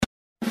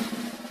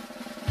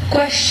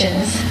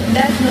Questions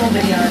that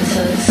nobody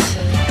answers.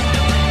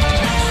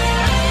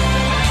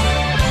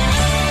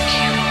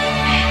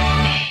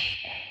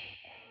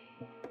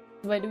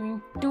 We're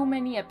doing too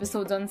many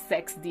episodes on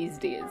sex these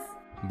days.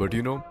 But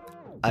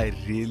I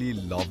really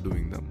love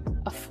doing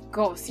them. Of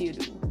course you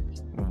do.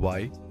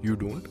 Why? You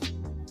don't?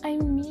 I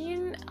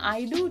mean,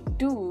 I do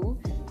too.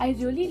 I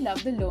really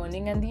love the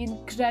learning and the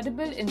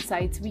incredible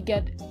insights we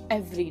get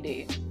every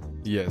day.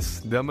 Yes,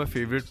 they are my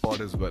favorite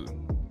part as well.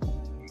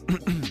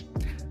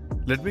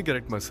 Let me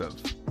correct myself.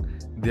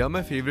 They are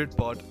my favorite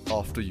part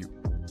after you.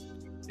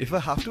 If I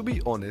have to be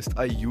honest,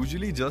 I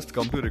usually just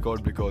come to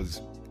record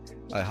because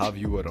I have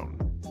you around.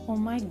 Oh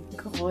my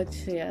god,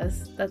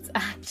 Shreyas, that's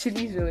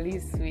actually really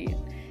sweet.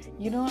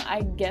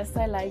 I guess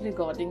I like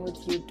recording with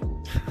you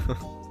too.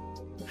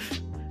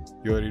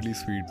 You're really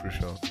sweet,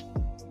 Prisha.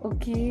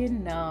 Okay,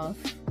 enough.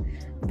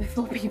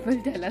 Before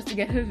people tell us to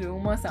get a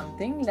room or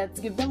something, let's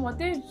give them what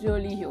they're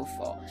really here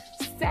for.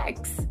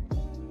 Sex!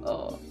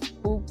 Oh,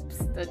 oops,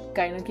 that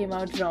kind of came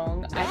out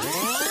wrong.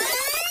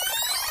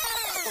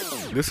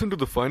 Listen to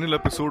the final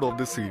episode of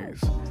this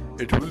series.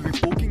 It will be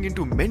poking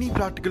into many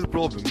practical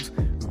problems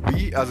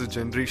we as a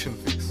generation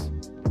face.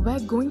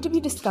 We're going to be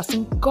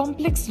discussing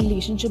complex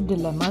relationship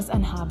dilemmas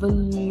and have a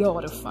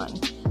lot of fun.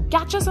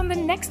 Catch us on the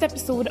next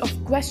episode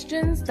of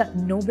Questions That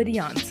Nobody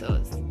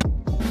Answers.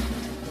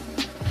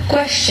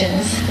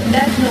 Questions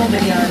that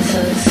nobody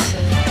answers.